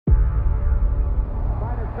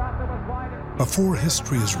Before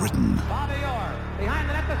history is written,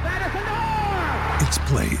 it's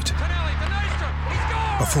played.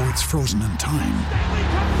 Before it's frozen in time,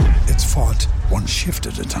 it's fought one shift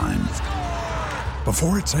at a time.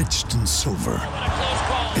 Before it's etched in silver,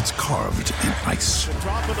 it's carved in ice.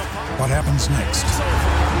 What happens next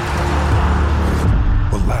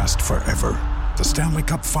will last forever. The Stanley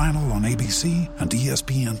Cup Final on ABC and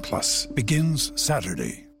ESPN+ begins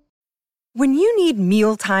Saturday. When you need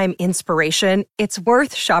mealtime inspiration, it's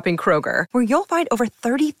worth shopping Kroger, where you'll find over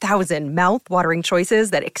 30,000 mouth-watering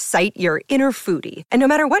choices that excite your inner foodie. And no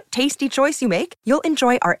matter what tasty choice you make, you'll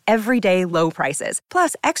enjoy our everyday low prices,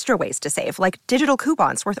 plus extra ways to save, like digital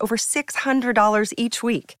coupons worth over $600 each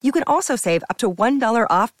week. You can also save up to $1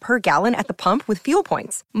 off per gallon at the pump with fuel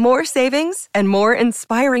points. More savings and more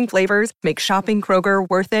inspiring flavors make shopping Kroger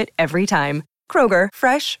worth it every time. Kroger,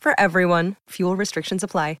 fresh for everyone. Fuel restrictions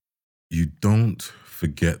apply. You don't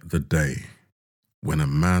forget the day when a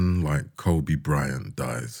man like Kobe Bryant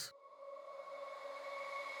dies.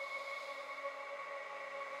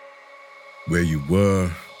 Where you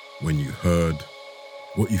were when you heard,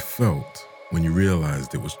 what you felt when you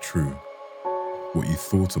realized it was true, what you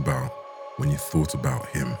thought about when you thought about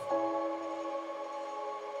him.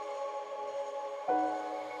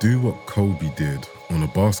 Do what Kobe did on a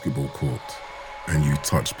basketball court and you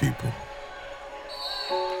touch people.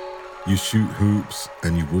 You shoot hoops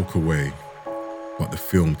and you walk away, but the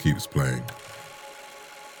film keeps playing.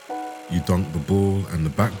 You dunk the ball and the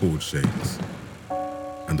backboard shakes,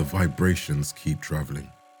 and the vibrations keep traveling.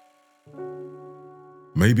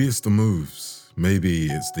 Maybe it's the moves, maybe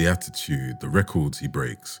it's the attitude, the records he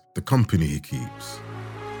breaks, the company he keeps.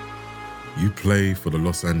 You play for the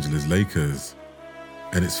Los Angeles Lakers,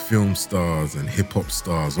 and it's film stars and hip-hop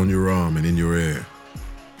stars on your arm and in your ear.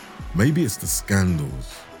 Maybe it's the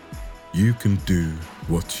scandals. You can do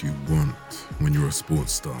what you want when you're a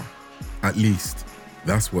sports star. At least,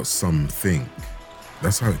 that's what some think.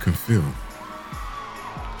 That's how it can feel.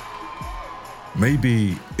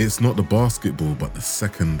 Maybe it's not the basketball, but the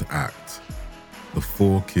second act. The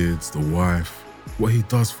 4 kids, the wife, what he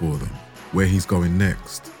does for them, where he's going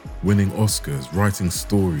next, winning Oscars, writing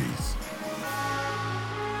stories.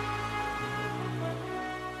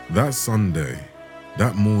 That Sunday,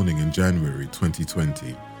 that morning in January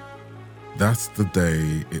 2020, that's the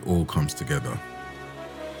day it all comes together.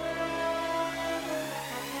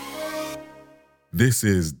 This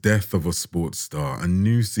is Death of a Sports Star, a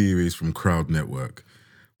new series from Crowd Network.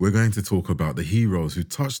 We're going to talk about the heroes who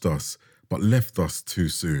touched us but left us too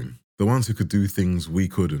soon. The ones who could do things we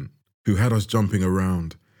couldn't, who had us jumping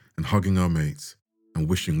around and hugging our mates and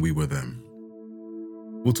wishing we were them.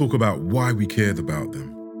 We'll talk about why we cared about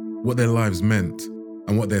them, what their lives meant,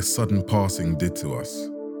 and what their sudden passing did to us.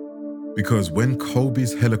 Because when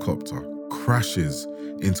Kobe's helicopter crashes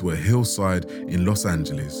into a hillside in Los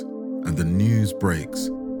Angeles and the news breaks,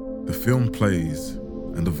 the film plays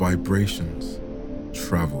and the vibrations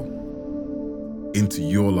travel into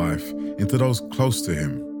your life, into those close to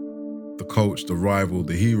him, the coach, the rival,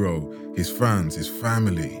 the hero, his fans, his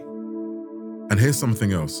family. And here's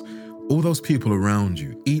something else. All those people around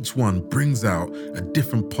you, each one brings out a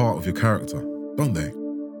different part of your character, don't they?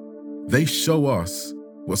 They show us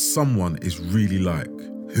what someone is really like,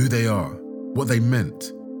 who they are, what they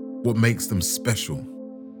meant, what makes them special.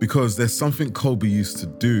 Because there's something Kobe used to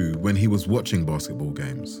do when he was watching basketball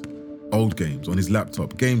games. Old games on his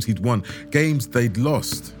laptop, games he'd won, games they'd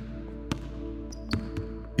lost.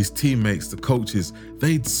 His teammates, the coaches,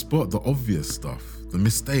 they'd spot the obvious stuff, the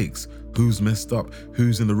mistakes, who's messed up,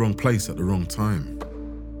 who's in the wrong place at the wrong time.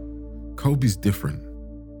 Kobe's different.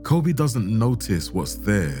 Kobe doesn't notice what's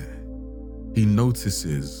there. He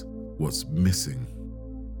notices what's missing.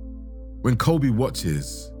 When Kobe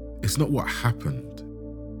watches, it's not what happened,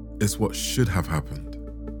 it's what should have happened.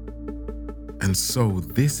 And so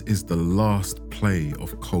this is the last play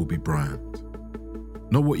of Kobe Bryant.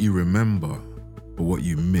 Not what you remember, but what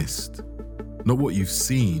you missed. Not what you've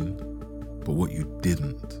seen, but what you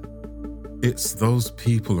didn't. It's those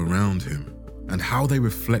people around him and how they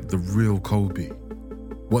reflect the real Kobe,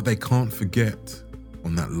 what they can't forget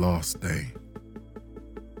on that last day.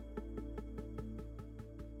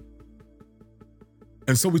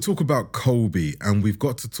 And so we talk about Kobe, and we've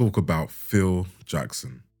got to talk about Phil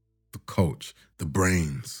Jackson, the coach, the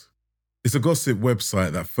brains. It's a gossip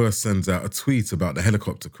website that first sends out a tweet about the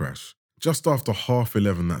helicopter crash, just after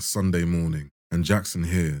 11:30 that Sunday morning, and Jackson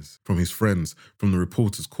hears from his friends, from the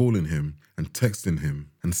reporters calling him and texting him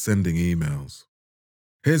and sending emails.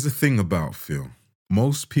 Here's the thing about Phil.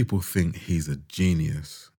 Most people think he's a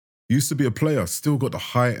genius. Used to be a player, still got the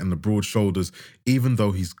height and the broad shoulders, even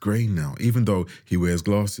though he's grey now, even though he wears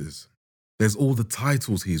glasses. There's all the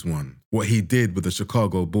titles he's won, what he did with the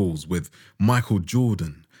Chicago Bulls, with Michael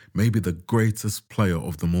Jordan, maybe the greatest player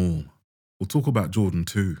of them all. We'll talk about Jordan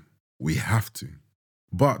too. We have to.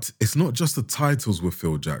 But it's not just the titles with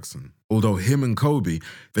Phil Jackson. Although him and Kobe,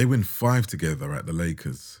 they win 5 together at the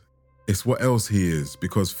Lakers. It's what else he is,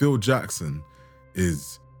 because Phil Jackson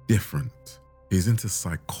is different. He's into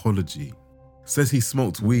psychology. Says he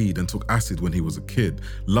smoked weed and took acid when he was a kid.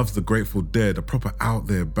 Loves the Grateful Dead, a proper out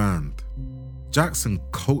there band. Jackson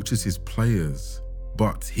coaches his players,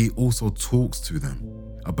 but he also talks to them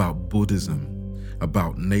about Buddhism,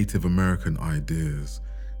 about Native American ideas,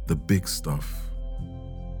 the big stuff.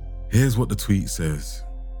 Here's what the tweet says.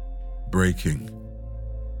 Breaking.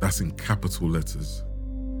 That's in capital letters.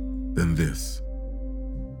 Then this.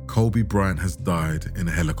 Kobe Bryant has died in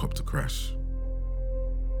a helicopter crash.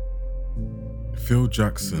 Phil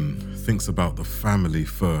Jackson thinks about the family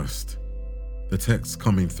first. The texts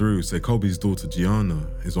coming through say Kobe's daughter Gianna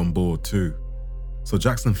is on board too. So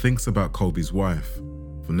Jackson thinks about Kobe's wife,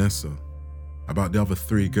 Vanessa, about the other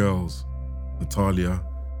 3 girls, Natalia,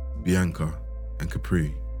 Bianca, and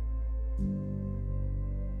Capri.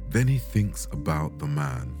 Then he thinks about the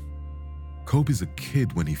man. Kobe's a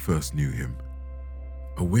kid when he first knew him.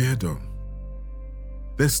 A weirdo.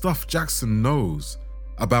 There's stuff Jackson knows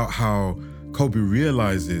about how Kobe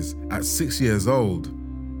realizes at 6 years old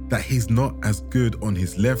that he's not as good on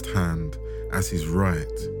his left hand as his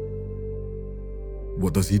right.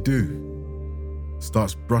 What does he do?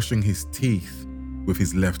 Starts brushing his teeth with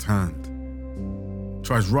his left hand.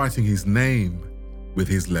 Tries writing his name with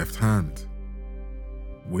his left hand.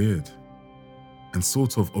 Weird. And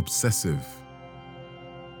sort of obsessive.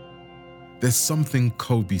 There's something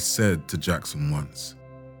Kobe said to Jackson once.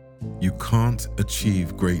 You can't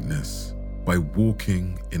achieve greatness by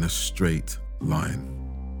walking in a straight line.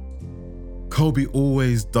 Kobe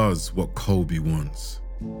always does what Kobe wants.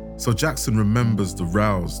 So Jackson remembers the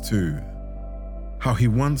rows too. How he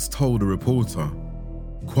once told a reporter,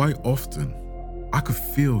 quite often, I could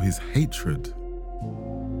feel his hatred.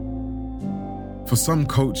 For some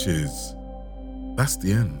coaches, that's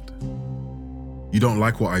the end. You don't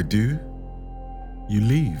like what I do? You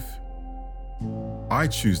leave. I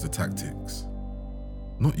choose the tactics,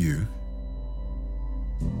 not you.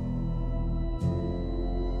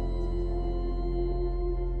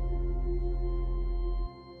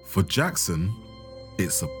 For Jackson,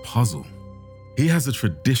 it's a puzzle. He has a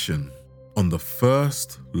tradition. On the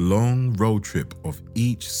first long road trip of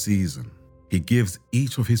each season, he gives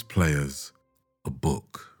each of his players a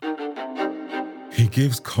book. He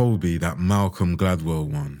gives Kobe that Malcolm Gladwell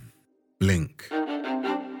one, Blink.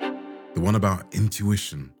 The one about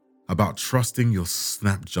intuition, about trusting your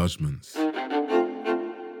snap judgments.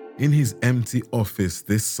 In his empty office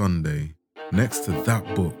this Sunday, next to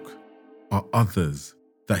that book, are others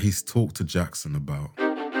that he's talked to Jackson about.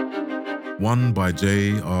 One by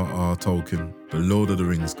J.R.R. Tolkien, the Lord of the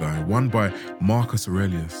Rings guy. One by Marcus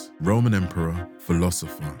Aurelius, Roman emperor,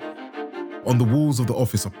 philosopher. On the walls of the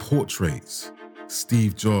office are portraits.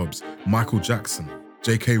 Steve Jobs, Michael Jackson,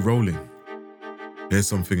 J.K. Rowling. Here's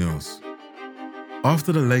something else.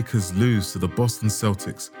 After the Lakers lose to the Boston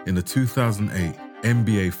Celtics in the 2008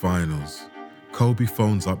 NBA Finals, Kobe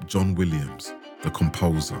phones up John Williams, the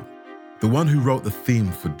composer, the one who wrote the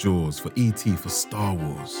theme for Jaws, for E.T., for Star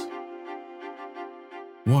Wars.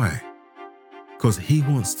 Why? Because he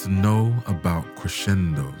wants to know about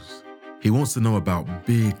crescendos. He wants to know about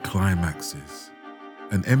big climaxes.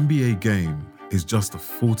 An NBA game is just a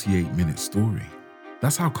 48-minute story.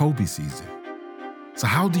 That's how Kobe sees it. So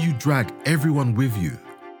how do you drag everyone with you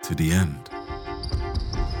to the end?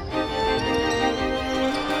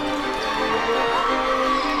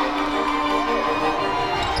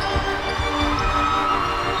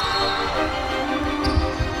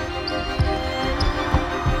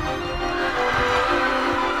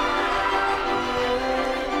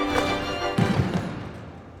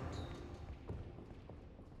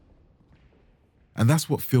 And that's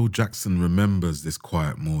what Phil Jackson remembers this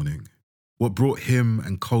quiet morning. What brought him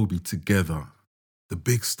and Kobe together. The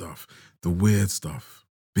big stuff, the weird stuff,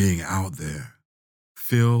 being out there.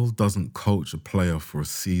 Phil doesn't coach a player for a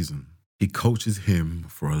season. He coaches him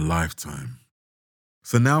for a lifetime.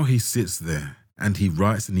 So now he sits there and he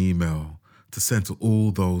writes an email to send to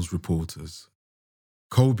all those reporters.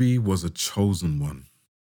 Kobe was a chosen one.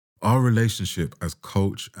 Our relationship as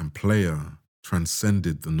coach and player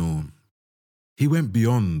transcended the norm. He went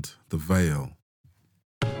beyond the veil.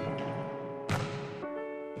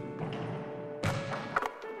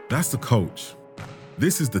 That's the coach.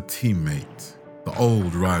 This is the teammate, the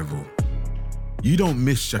old rival. You don't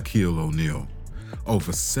miss Shaquille O'Neal,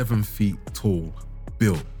 over 7 feet tall,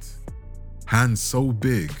 built. Hands so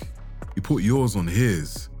big, you put yours on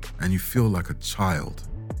his and you feel like a child.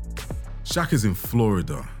 Shaq is in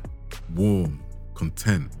Florida, warm,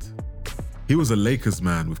 content. He was a Lakers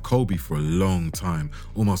man with Kobe for a long time,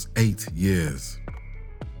 almost 8 years.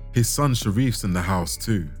 His son Sharif's in the house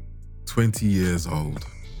too, 20 years old.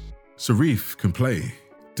 Sharif can play,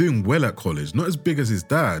 doing well at college, not as big as his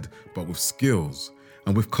dad, but with skills.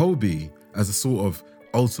 And with Kobe as a sort of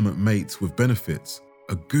ultimate mate with benefits,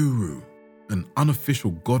 a guru, an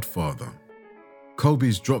unofficial godfather.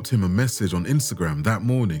 Kobe's dropped him a message on Instagram that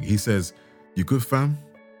morning. He says, "You good, fam?"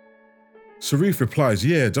 Sharif replies,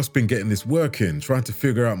 "Yeah, just been getting this work in, trying to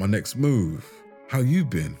figure out my next move. How you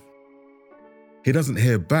been?" He doesn't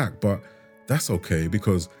hear back, but that's okay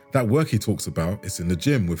because that work he talks about is in the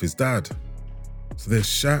gym with his dad. So there's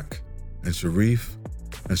Shaq and Sharif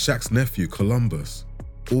and Shaq's nephew, Columbus,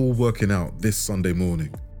 all working out this Sunday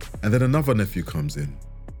morning. And then another nephew comes in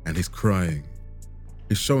and he's crying.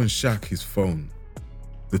 He's showing Shaq his phone,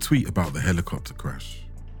 the tweet about the helicopter crash.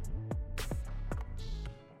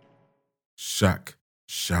 Shaq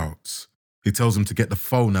shouts. He tells him to get the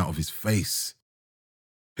phone out of his face.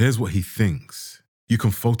 Here's what he thinks. You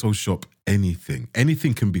can Photoshop anything.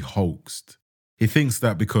 Anything can be hoaxed. He thinks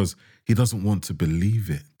that because he doesn't want to believe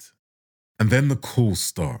it. And then the calls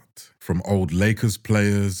start from old Lakers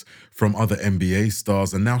players, from other NBA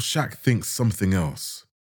stars, and now Shaq thinks something else.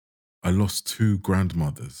 I lost 2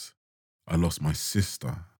 grandmothers. I lost my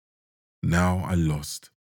sister. Now I lost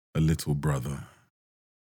a little brother.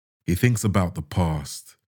 He thinks about the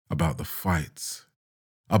past, about the fights,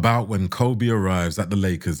 about when Kobe arrives at the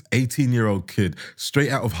Lakers, 18-year-old kid straight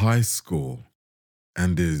out of high school,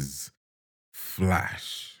 and is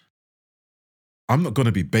Flash. I'm not going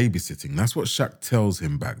to be babysitting. That's what Shaq tells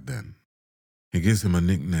him back then. He gives him a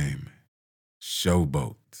nickname,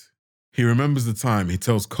 Showboat. He remembers the time he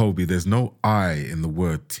tells Kobe there's no I in the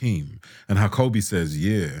word team, and how Kobe says,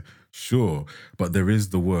 yeah, sure, but there is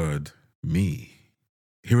the word me.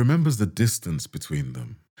 He remembers the distance between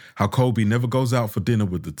them, how Kobe never goes out for dinner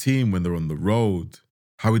with the team when they're on the road,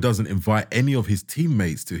 how he doesn't invite any of his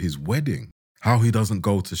teammates to his wedding, how he doesn't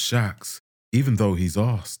go to Shaq's, even though he's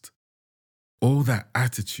asked. All that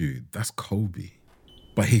attitude, that's Kobe.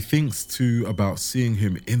 But he thinks too about seeing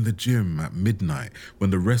him in the gym at midnight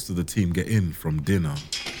when the rest of the team get in from dinner.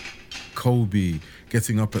 Kobe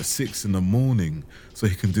getting up at 6 in the morning so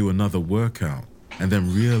he can do another workout, and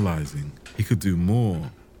then realizing he could do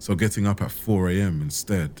more, so getting up at 4 a.m.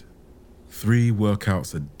 instead. 3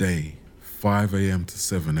 workouts a day, 5 a.m. to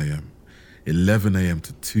 7 a.m., 11 a.m.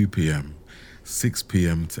 to 2 p.m., 6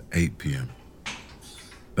 p.m. to 8 p.m.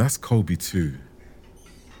 That's Kobe too.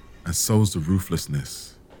 And so's the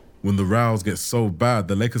ruthlessness. When the rows get so bad,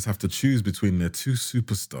 the Lakers have to choose between their 2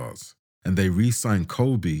 superstars, and they re-sign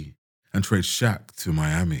Kobe and trade Shaq to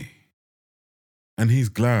Miami. And he's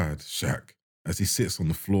glad, Shaq, as he sits on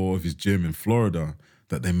the floor of his gym in Florida,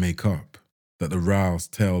 that they make up, that the rows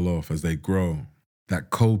tail off as they grow, that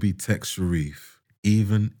Kobe texts Sharif,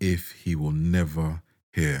 even if he will never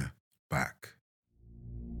hear back.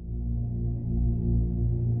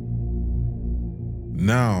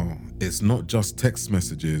 Now, it's not just text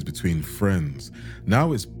messages between friends.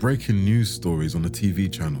 Now it's breaking news stories on the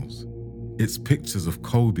TV channels. It's pictures of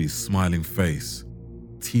Kobe's smiling face,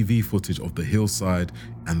 TV footage of the hillside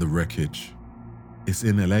and the wreckage. It's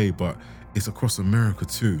in LA, but it's across America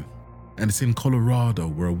too. And it's in Colorado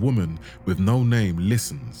where a woman with no name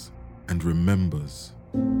listens and remembers.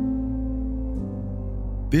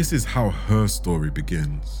 This is how her story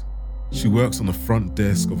begins. She works on the front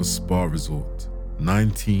desk of a spa resort,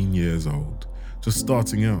 19 years old, just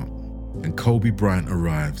starting out. And Kobe Bryant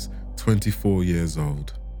arrives, 24 years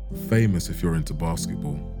old, famous if you're into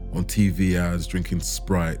basketball, on TV ads, drinking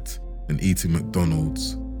Sprite and eating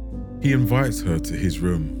McDonald's. He invites her to his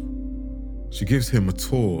room. She gives him a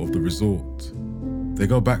tour of the resort. They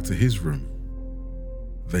go back to his room.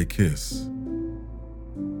 They kiss.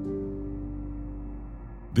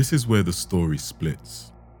 This is where the story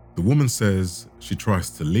splits. The woman says she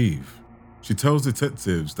tries to leave. She tells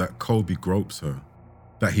detectives that Kobe gropes her,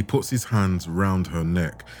 that he puts his hands round her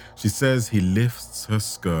neck. She says he lifts her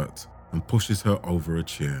skirt and pushes her over a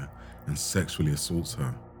chair and sexually assaults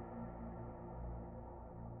her.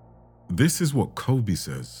 This is what Kobe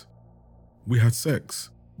says. We had sex,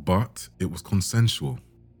 but it was consensual.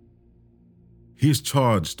 He is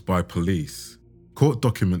charged by police. Court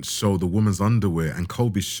documents show the woman's underwear and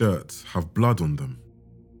Kobe's shirt have blood on them.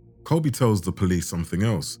 Kobe tells the police something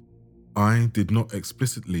else. I did not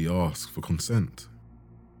explicitly ask for consent.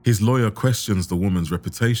 His lawyer questions the woman's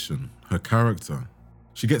reputation, her character.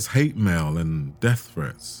 She gets hate mail and death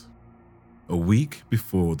threats. A week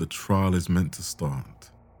before the trial is meant to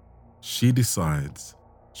start, she decides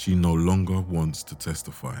she no longer wants to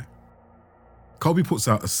testify. Colby puts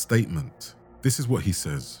out a statement. This is what he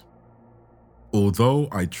says. Although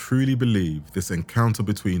I truly believe this encounter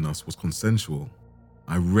between us was consensual,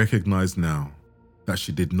 I recognize now that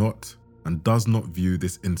she did not and does not view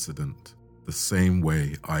this incident the same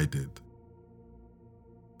way I did.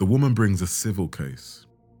 The woman brings a civil case.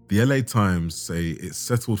 The LA Times say it's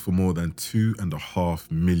settled for more than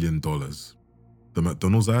 $2.5 million. The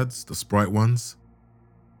McDonald's ads, the Sprite ones,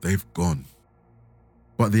 they've gone.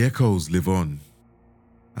 But the echoes live on,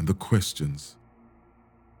 and the questions.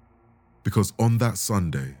 Because on that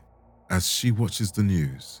Sunday, as she watches the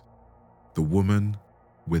news, the woman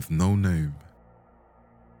with no name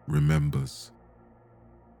remembers.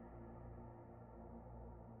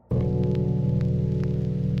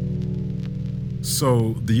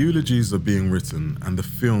 So the eulogies are being written and the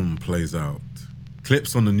film plays out.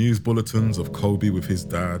 Clips on the news bulletins of Kobe with his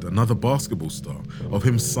dad, another basketball star, of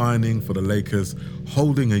him signing for the Lakers,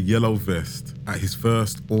 holding a yellow vest at his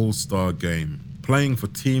first All-Star game, playing for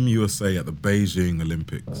Team USA at the Beijing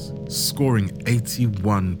Olympics, scoring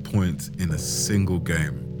 81 points in a single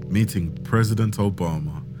game, meeting President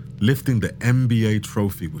Obama, lifting the NBA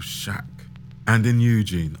trophy with Shaq. And in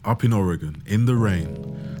Eugene, up in Oregon, in the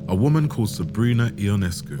rain, a woman called Sabrina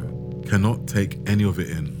Ionescu cannot take any of it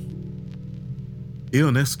in.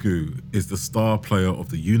 Ionescu is the star player of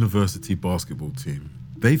the university basketball team.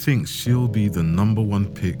 They think she'll be the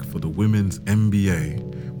 #1 pick for the women's NBA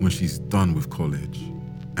when she's done with college.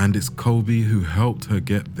 And it's Kobe who helped her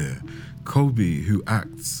get there. Kobe who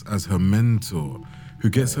acts as her mentor, who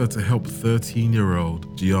gets her to help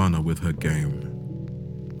 13-year-old Gianna with her game.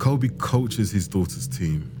 Kobe coaches his daughter's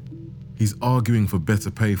team. He's arguing for better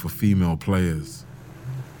pay for female players.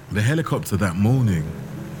 The helicopter that morning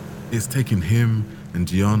is taking him and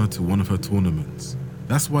Gianna to one of her tournaments.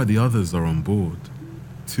 That's why the others are on board.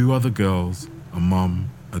 2 other girls, a mum,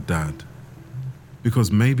 a dad.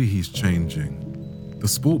 Because maybe he's changing. The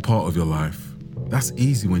sport part of your life, that's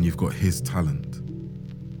easy when you've got his talent.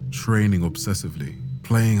 Training obsessively,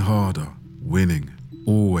 playing harder, winning,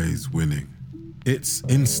 always winning. It's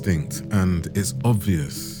instinct and it's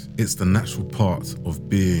obvious. It's the natural part of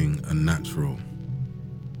being a natural.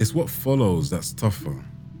 It's what follows that's tougher.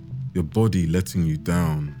 Your body letting you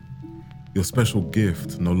down. Your special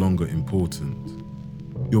gift no longer important.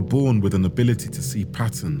 You're born with an ability to see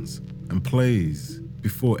patterns and plays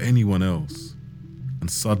before anyone else. And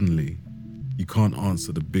suddenly, you can't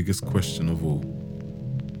answer the biggest question of all.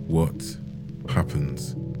 What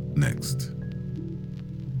happens next?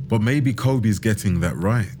 But maybe Kobe's getting that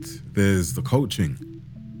right. There's the coaching,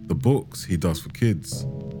 the books he does for kids.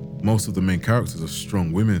 Most of the main characters are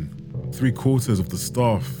strong women. 3/4 of the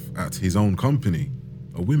staff at his own company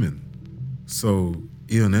are women. So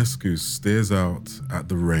Ionescu stares out at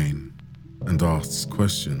the rain and asks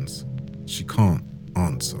questions she can't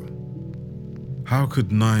answer. How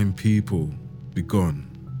could 9 people be gone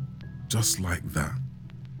just like that?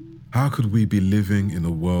 How could we be living in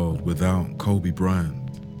a world without Kobe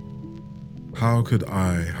Bryant? How could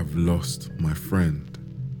I have lost my friend?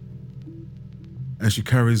 And she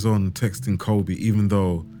carries on texting Kobe even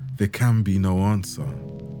though there can be no answer.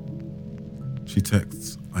 She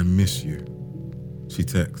texts, I miss you. She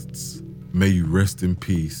texts, may you rest in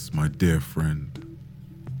peace, my dear friend.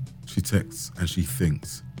 She texts and she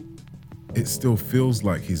thinks, it still feels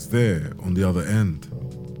like he's there on the other end.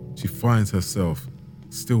 She finds herself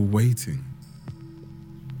still waiting.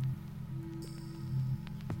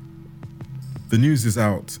 The news is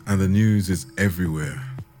out and the news is everywhere.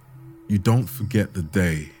 You don't forget the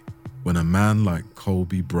day when a man like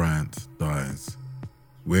Kobe Bryant dies.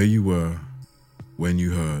 Where you were, when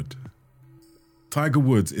you heard. Tiger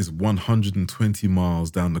Woods is 120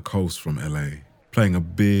 miles down the coast from LA, playing a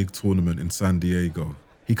big tournament in San Diego.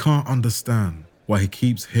 He can't understand why he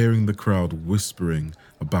keeps hearing the crowd whispering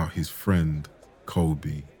about his friend,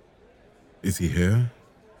 Kobe. Is he here?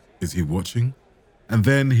 Is he watching? And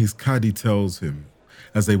then his caddy tells him,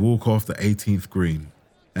 as they walk off the 18th green,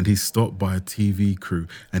 and he's stopped by a TV crew,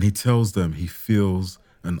 and he tells them he feels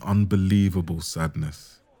an unbelievable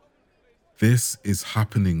sadness. This is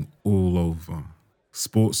happening all over.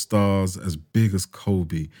 Sports stars as big as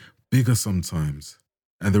Kobe, bigger sometimes,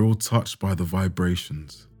 and they're all touched by the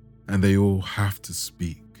vibrations, and they all have to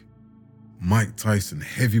speak. Mike Tyson,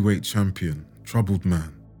 heavyweight champion, troubled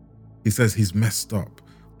man. He says he's messed up,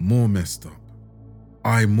 more messed up.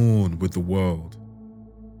 I mourn with the world.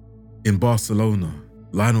 In Barcelona,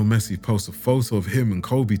 Lionel Messi posts a photo of him and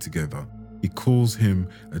Kobe together. He calls him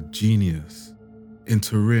a genius. In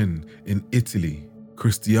Turin, in Italy,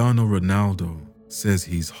 Cristiano Ronaldo says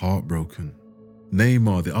he's heartbroken.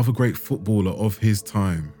 Neymar, the other great footballer of his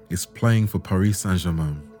time, is playing for Paris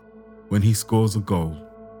Saint-Germain. When he scores a goal,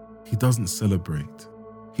 he doesn't celebrate.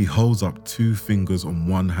 He holds up 2 fingers on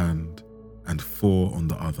one hand and 4 on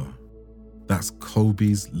the other. That's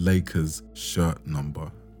Kobe's Lakers shirt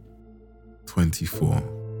number, 24.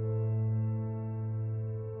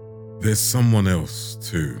 There's someone else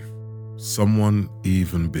too, someone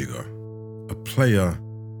even bigger, a player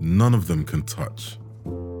none of them can touch.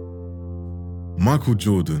 Michael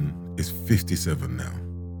Jordan is 57 now.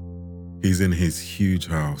 He's in his huge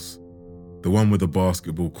house, the one with the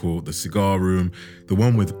basketball court, the cigar room, the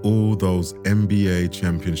one with all those NBA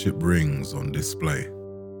championship rings on display.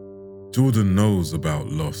 Jordan knows about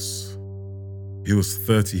loss. He was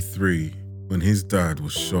 33 when his dad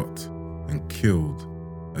was shot and killed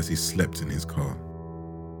as he slept in his car.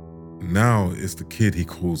 Now it's the kid he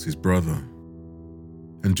calls his brother.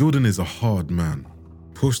 And Jordan is a hard man,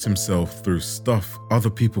 pushed himself through stuff other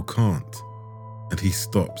people can't, and he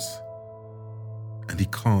stops. And he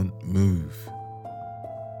can't move.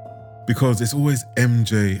 Because it's always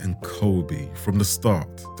MJ and Kobe from the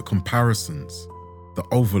start, the comparisons, the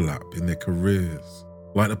overlap in their careers,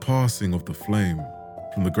 like the passing of the flame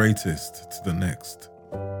from the greatest to the next.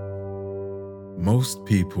 Most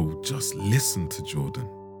people just listen to Jordan.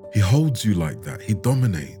 He holds you like that. He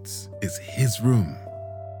dominates. It's his room.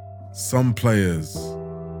 Some players,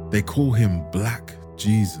 they call him Black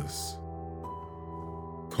Jesus.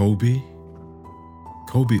 Kobe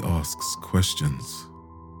asks questions.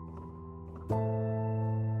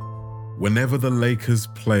 Whenever the Lakers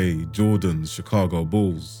play Jordan's Chicago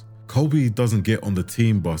Bulls, Kobe doesn't get on the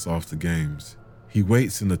team bus after games. He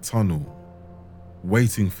waits in the tunnel,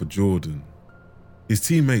 waiting for Jordan. His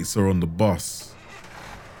teammates are on the bus.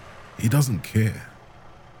 He doesn't care.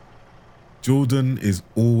 Jordan is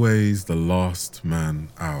always the last man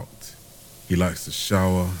out. He likes to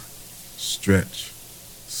shower, stretch,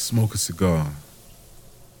 smoke a cigar.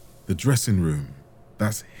 The dressing room,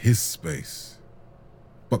 that's his space.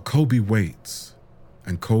 But Kobe waits,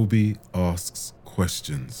 and Kobe asks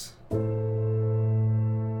questions.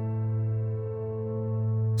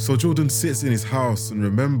 So Jordan sits in his house and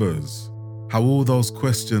remembers how all those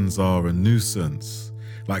questions are a nuisance,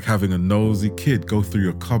 like having a nosy kid go through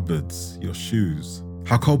your cupboards, your shoes.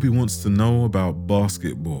 How Kobe wants to know about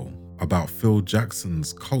basketball, about Phil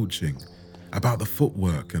Jackson's coaching, about the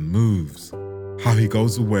footwork and moves. How he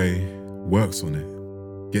goes away, works on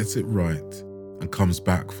it, gets it right, and comes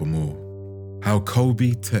back for more. How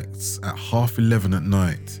Kobe texts at 11:30 at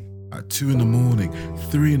night, at 2 in the morning,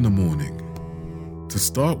 3 in the morning. To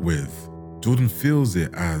start with, Jordan feels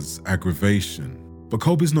it as aggravation, but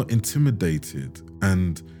Kobe's not intimidated,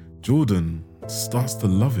 and Jordan starts to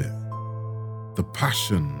love it. The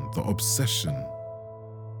passion, the obsession.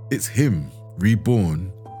 It's him,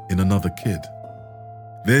 reborn in another kid.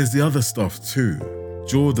 There's the other stuff too.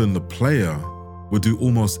 Jordan, the player, would do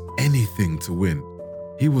almost anything to win.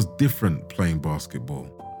 He was different playing basketball,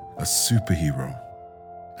 a superhero.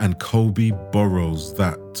 And Kobe borrows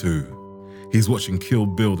that too. He's watching Kill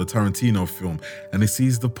Bill, the Tarantino film, and he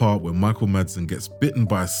sees the part where Michael Madsen gets bitten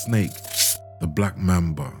by a snake, the Black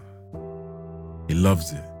Mamba. He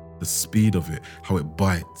loves it, the speed of it, how it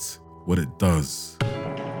bites, what it does.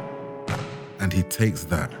 And he takes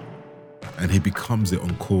that, and he becomes it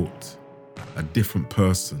on court. A different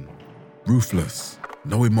person, ruthless,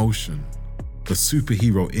 no emotion, the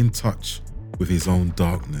superhero in touch with his own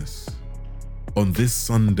darkness. On this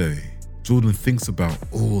Sunday, Jordan thinks about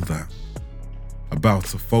all that.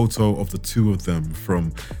 About a photo of the two of them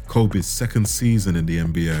from Kobe's second season in the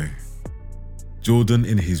NBA. Jordan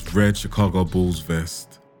in his red Chicago Bulls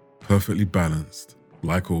vest, perfectly balanced,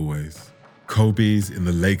 like always. Kobe's in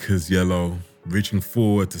the Lakers yellow, reaching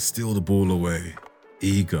forward to steal the ball away,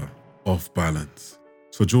 eager, off balance.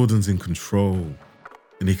 So Jordan's in control,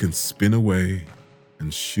 and he can spin away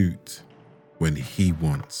and shoot when he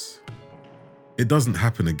wants. It doesn't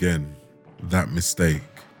happen again, that mistake.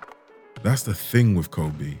 That's the thing with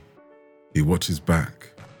Kobe. He watches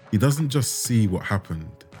back. He doesn't just see what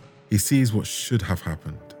happened. He sees what should have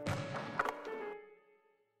happened.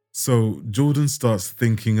 So Jordan starts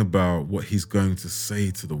thinking about what he's going to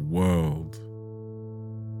say to the world.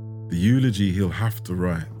 The eulogy he'll have to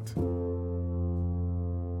write.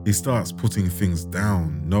 He starts putting things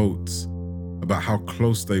down, notes about how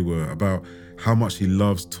close they were, about how much he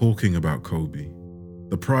loves talking about Kobe,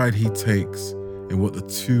 the pride he takes in what the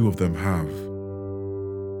two of them have.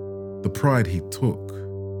 The pride he took.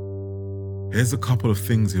 Here's a couple of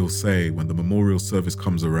things he'll say when the memorial service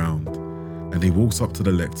comes around and he walks up to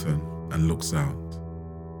the lectern and looks out.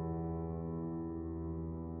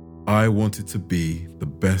 I wanted to be the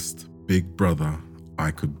best big brother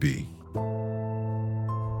I could be.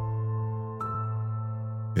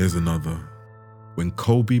 Here's another. When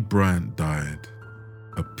Kobe Bryant died,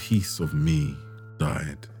 a piece of me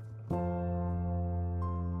died.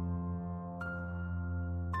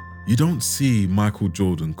 You don't see Michael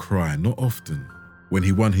Jordan cry, not often. When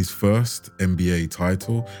he won his first NBA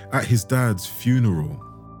title at his dad's funeral,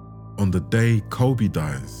 on the day Kobe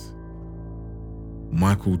dies,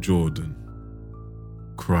 Michael Jordan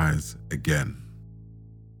cries again.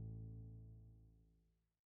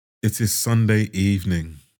 It is Sunday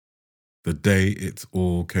evening, the day it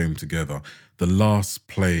all came together, the last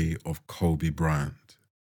play of Kobe Bryant.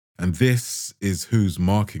 And this is who's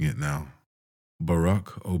marking it now. Barack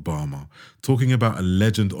Obama, talking about a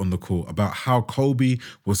legend on the court, about how Kobe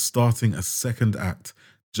was starting a second act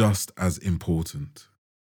just as important.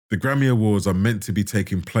 The Grammy Awards are meant to be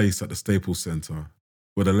taking place at the Staples Center,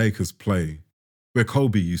 where the Lakers play, where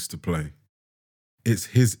Kobe used to play. It's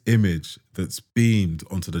his image that's beamed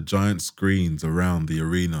onto the giant screens around the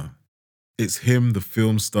arena. It's him the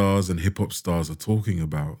film stars and hip-hop stars are talking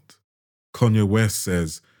about. Kanye West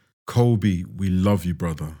says, "Kobe, we love you,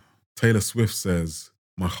 brother." Taylor Swift says,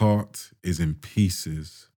 "My heart is in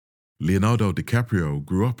pieces." Leonardo DiCaprio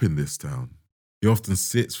grew up in this town. He often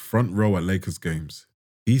sits front row at Lakers games.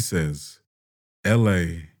 He says,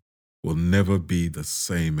 LA will never be the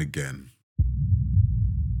same again.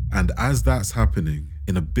 And as that's happening,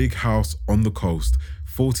 in a big house on the coast,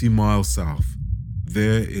 40 miles south,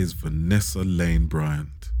 there is Vanessa Lane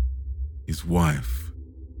Bryant, his wife,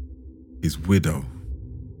 his widow.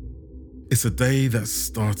 It's a day that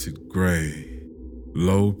started grey,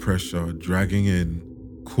 low pressure dragging in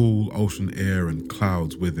cool ocean air and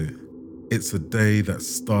clouds with it. It's a day that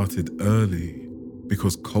started early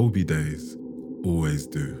because Kobe days always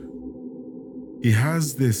do. He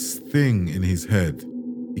has this thing in his head.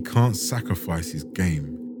 He can't sacrifice his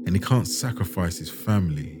game and he can't sacrifice his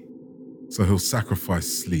family. So he'll sacrifice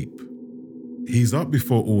sleep. He's up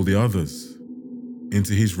before all the others,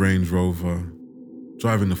 into his Range Rover,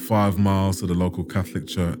 driving the 5 miles to the local Catholic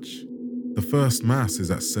church. The first mass is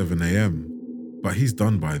at 7 a.m, but he's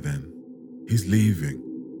done by then. He's leaving.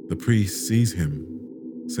 The priest sees him,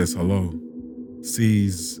 says hello,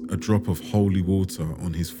 sees a drop of holy water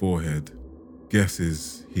on his forehead,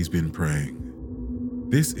 guesses he's been praying.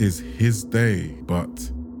 This is his day,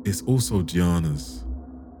 but it's also Gianna's.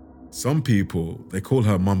 Some people, they call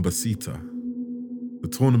her Mambacita. The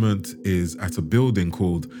tournament is at a building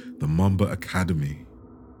called the Mamba Academy.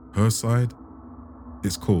 Her side,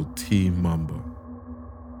 it's called Team Mamba.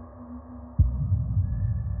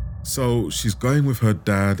 So she's going with her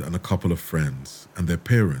dad and a couple of friends and their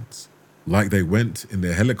parents, like they went in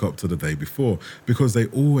their helicopter the day before, because they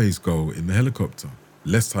always go in the helicopter.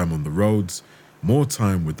 Less time on the roads, more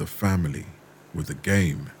time with the family, with the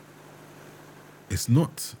game. It's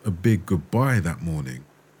not a big goodbye that morning.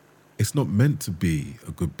 It's not meant to be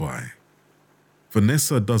a goodbye.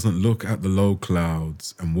 Vanessa doesn't look at the low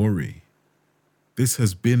clouds and worry. This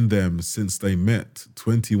has been them since they met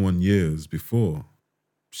 21 years before.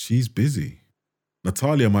 She's busy.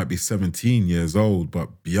 Natalia might be 17 years old,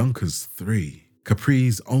 but Bianca's 3.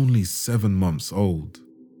 Capri's only 7 months old.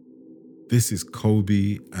 This is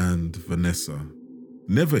Kobe and Vanessa.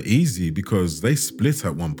 Never easy because they split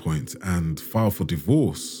at one point and filed for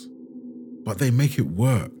divorce, but they make it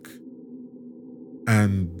work.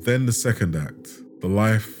 And then the second act, the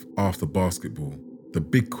life after basketball, the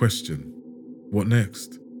big question, what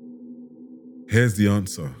next? Here's the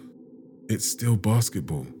answer. It's still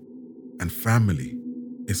basketball and family.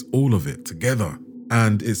 It's all of it together.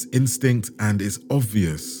 And it's instinct and it's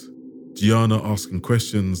obvious. Gianna asking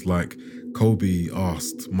questions like Kobe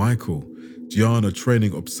asked Michael. Gianna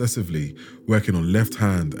training obsessively, working on left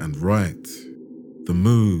hand and right. The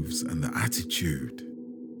moves and the attitude,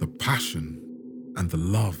 the passion and the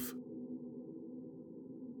love.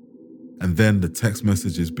 And then the text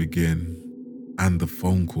messages begin and the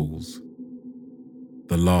phone calls.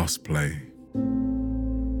 The last play.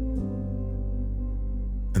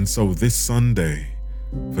 And so this Sunday,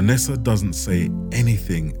 Vanessa doesn't say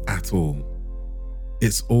anything at all.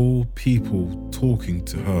 It's all people talking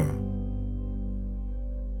to her.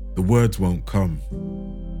 The words won't come.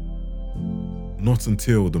 Not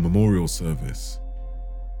until the memorial service.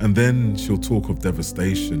 And then she'll talk of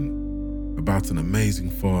devastation, about an amazing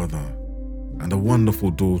father, and a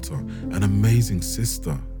wonderful daughter, an amazing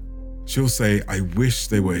sister. She'll say, I wish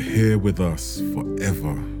they were here with us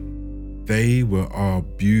forever. They were our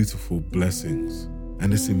beautiful blessings,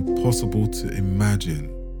 and it's impossible to imagine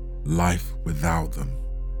life without them.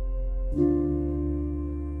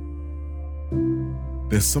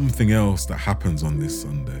 There's something else that happens on this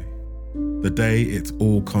Sunday, the day it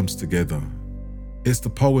all comes together. It's the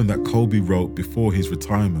poem that Kobe wrote before his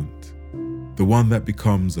retirement, the one that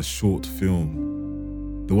becomes a short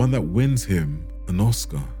film, the one that wins him an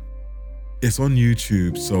Oscar. It's on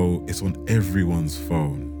YouTube, so it's on everyone's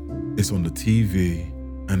phone. It's on the TV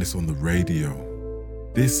and it's on the radio.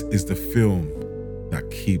 This is the film that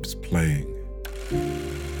keeps playing.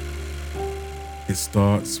 It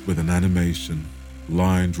starts with an animation,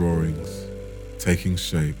 line drawings, taking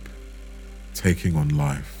shape, taking on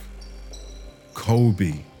life.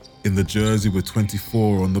 Kobe in the jersey with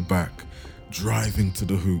 24 on the back, driving to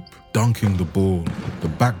the hoop, dunking the ball, the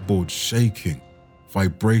backboard shaking,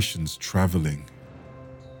 vibrations traveling.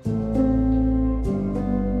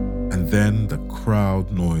 And then the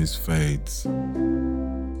crowd noise fades.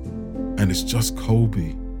 And it's just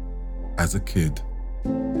Kobe as a kid,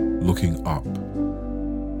 looking up,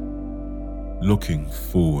 looking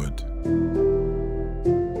forward.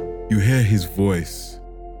 You hear his voice,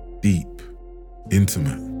 deep,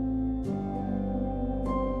 intimate.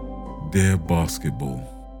 Dear basketball.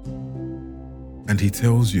 And he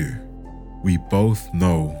tells you, we both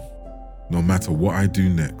know, no matter what I do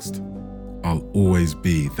next, I'll always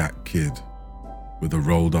be that kid with the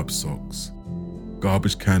rolled up socks,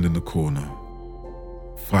 garbage can in the corner,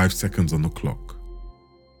 5 seconds on the clock,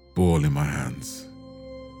 ball in my hands.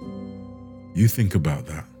 You think about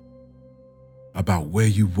that, about where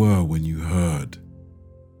you were when you heard,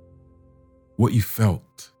 what you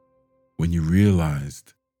felt when you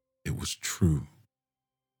realized it was true,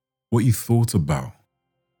 what you thought about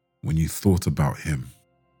when you thought about him.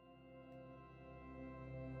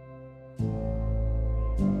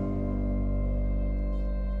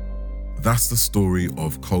 That's the story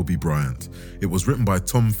of Kobe Bryant. It was written by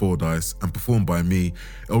Tom Fordyce and performed by me,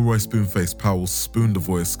 Elroy Spoonface Powell, Spoon the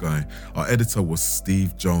Voice Guy. Our editor was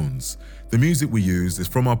Steve Jones. The music we used is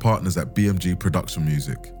from our partners at BMG Production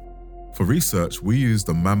Music. For research, we used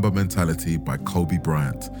The Mamba Mentality by Kobe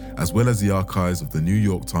Bryant, as well as the archives of the New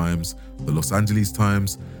York Times, the Los Angeles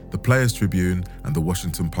Times, the Players Tribune, and the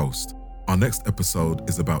Washington Post. Our next episode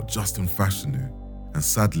is about Justin Fashanu, and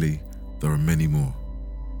sadly, there are many more.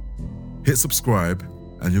 Hit subscribe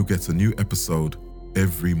and you'll get a new episode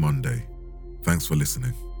every Monday. Thanks for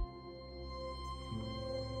listening.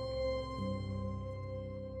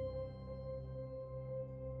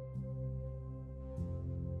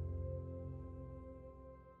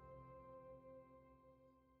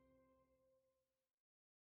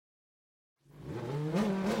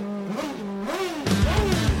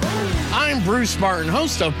 I'm Bruce Martin,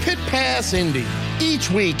 host of Pit Pass Indy.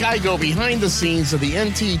 Each week, I go behind the scenes of the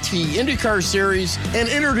NTT IndyCar Series and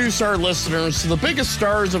introduce our listeners to the biggest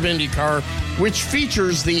stars of IndyCar, which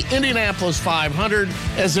features the Indianapolis 500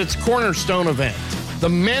 as its cornerstone event. The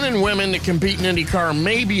men and women that compete in IndyCar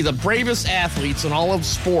may be the bravest athletes in all of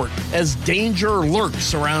sport, as danger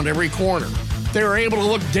lurks around every corner. They are able to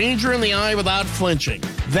look danger in the eye without flinching.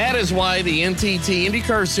 That is why the NTT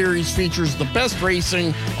IndyCar Series features the best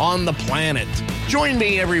racing on the planet. Join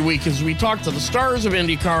me every week as we talk to the stars of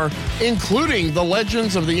IndyCar, including the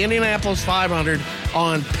legends of the Indianapolis 500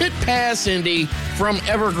 on Pit Pass Indy from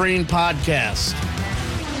Evergreen Podcast.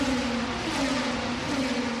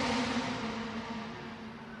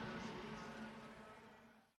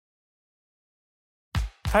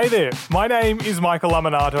 Hey there, my name is Michael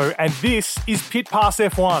Laminato, and this is Pit Pass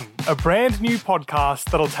F1, a brand new podcast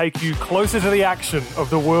that'll take you closer to the action of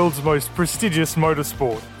the world's most prestigious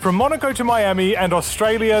motorsport. From Monaco to Miami and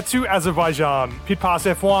Australia to Azerbaijan, Pit Pass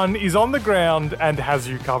F1 is on the ground and has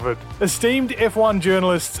you covered. Esteemed F1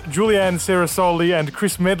 journalists Julianne Cerasoli and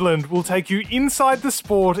Chris Medland will take you inside the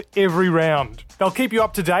sport every round. They'll keep you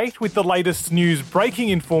up to date with the latest news breaking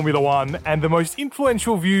in Formula One and the most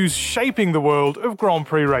influential views shaping the world of Grand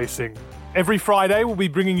Prix racing. Every Friday, we'll be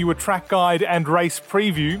bringing you a track guide and race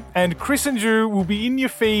preview, and Chris and Ju will be in your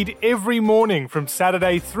feed every morning from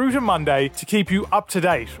Saturday through to Monday to keep you up to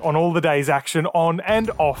date on all the day's action on and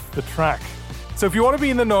off the track. So if you want to be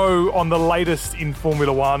in the know on the latest in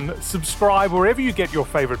Formula One, subscribe wherever you get your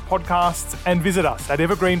favourite podcasts and visit us at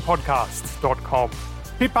evergreenpodcasts.com.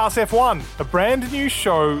 Pit Pass F1, a brand new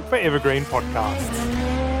show for Evergreen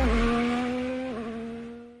Podcasts.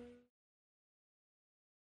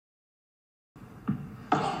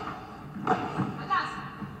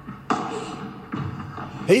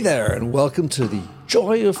 Hey there, and welcome to the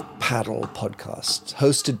Joy of Paddle podcast,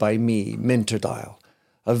 hosted by me, Minter Dial,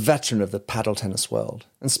 a veteran of the paddle tennis world,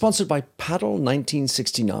 and sponsored by Paddle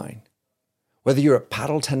 1969. Whether you're a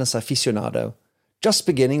paddle tennis aficionado, just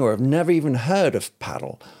beginning, or have never even heard of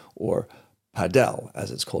paddle, or padel, as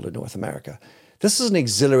it's called in North America, this is an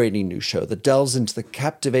exhilarating new show that delves into the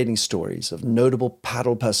captivating stories of notable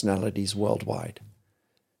paddle personalities worldwide.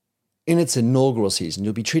 In its inaugural season,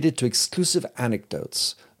 you'll be treated to exclusive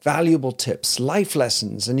anecdotes, valuable tips, life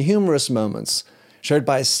lessons, and humorous moments shared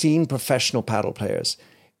by esteemed professional paddle players,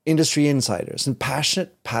 industry insiders, and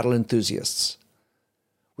passionate paddle enthusiasts.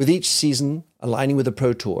 With each season aligning with the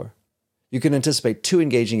Pro Tour, you can anticipate 2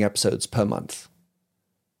 engaging episodes per month.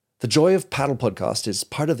 The Joy of Paddle podcast is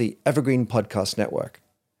part of the Evergreen Podcast Network,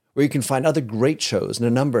 where you can find other great shows in a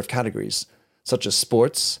number of categories, such as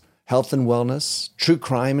sports, health and wellness, true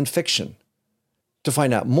crime, and fiction. To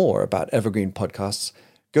find out more about Evergreen Podcasts,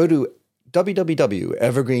 go to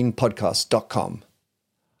www.evergreenpodcast.com.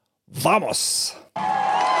 Vamos!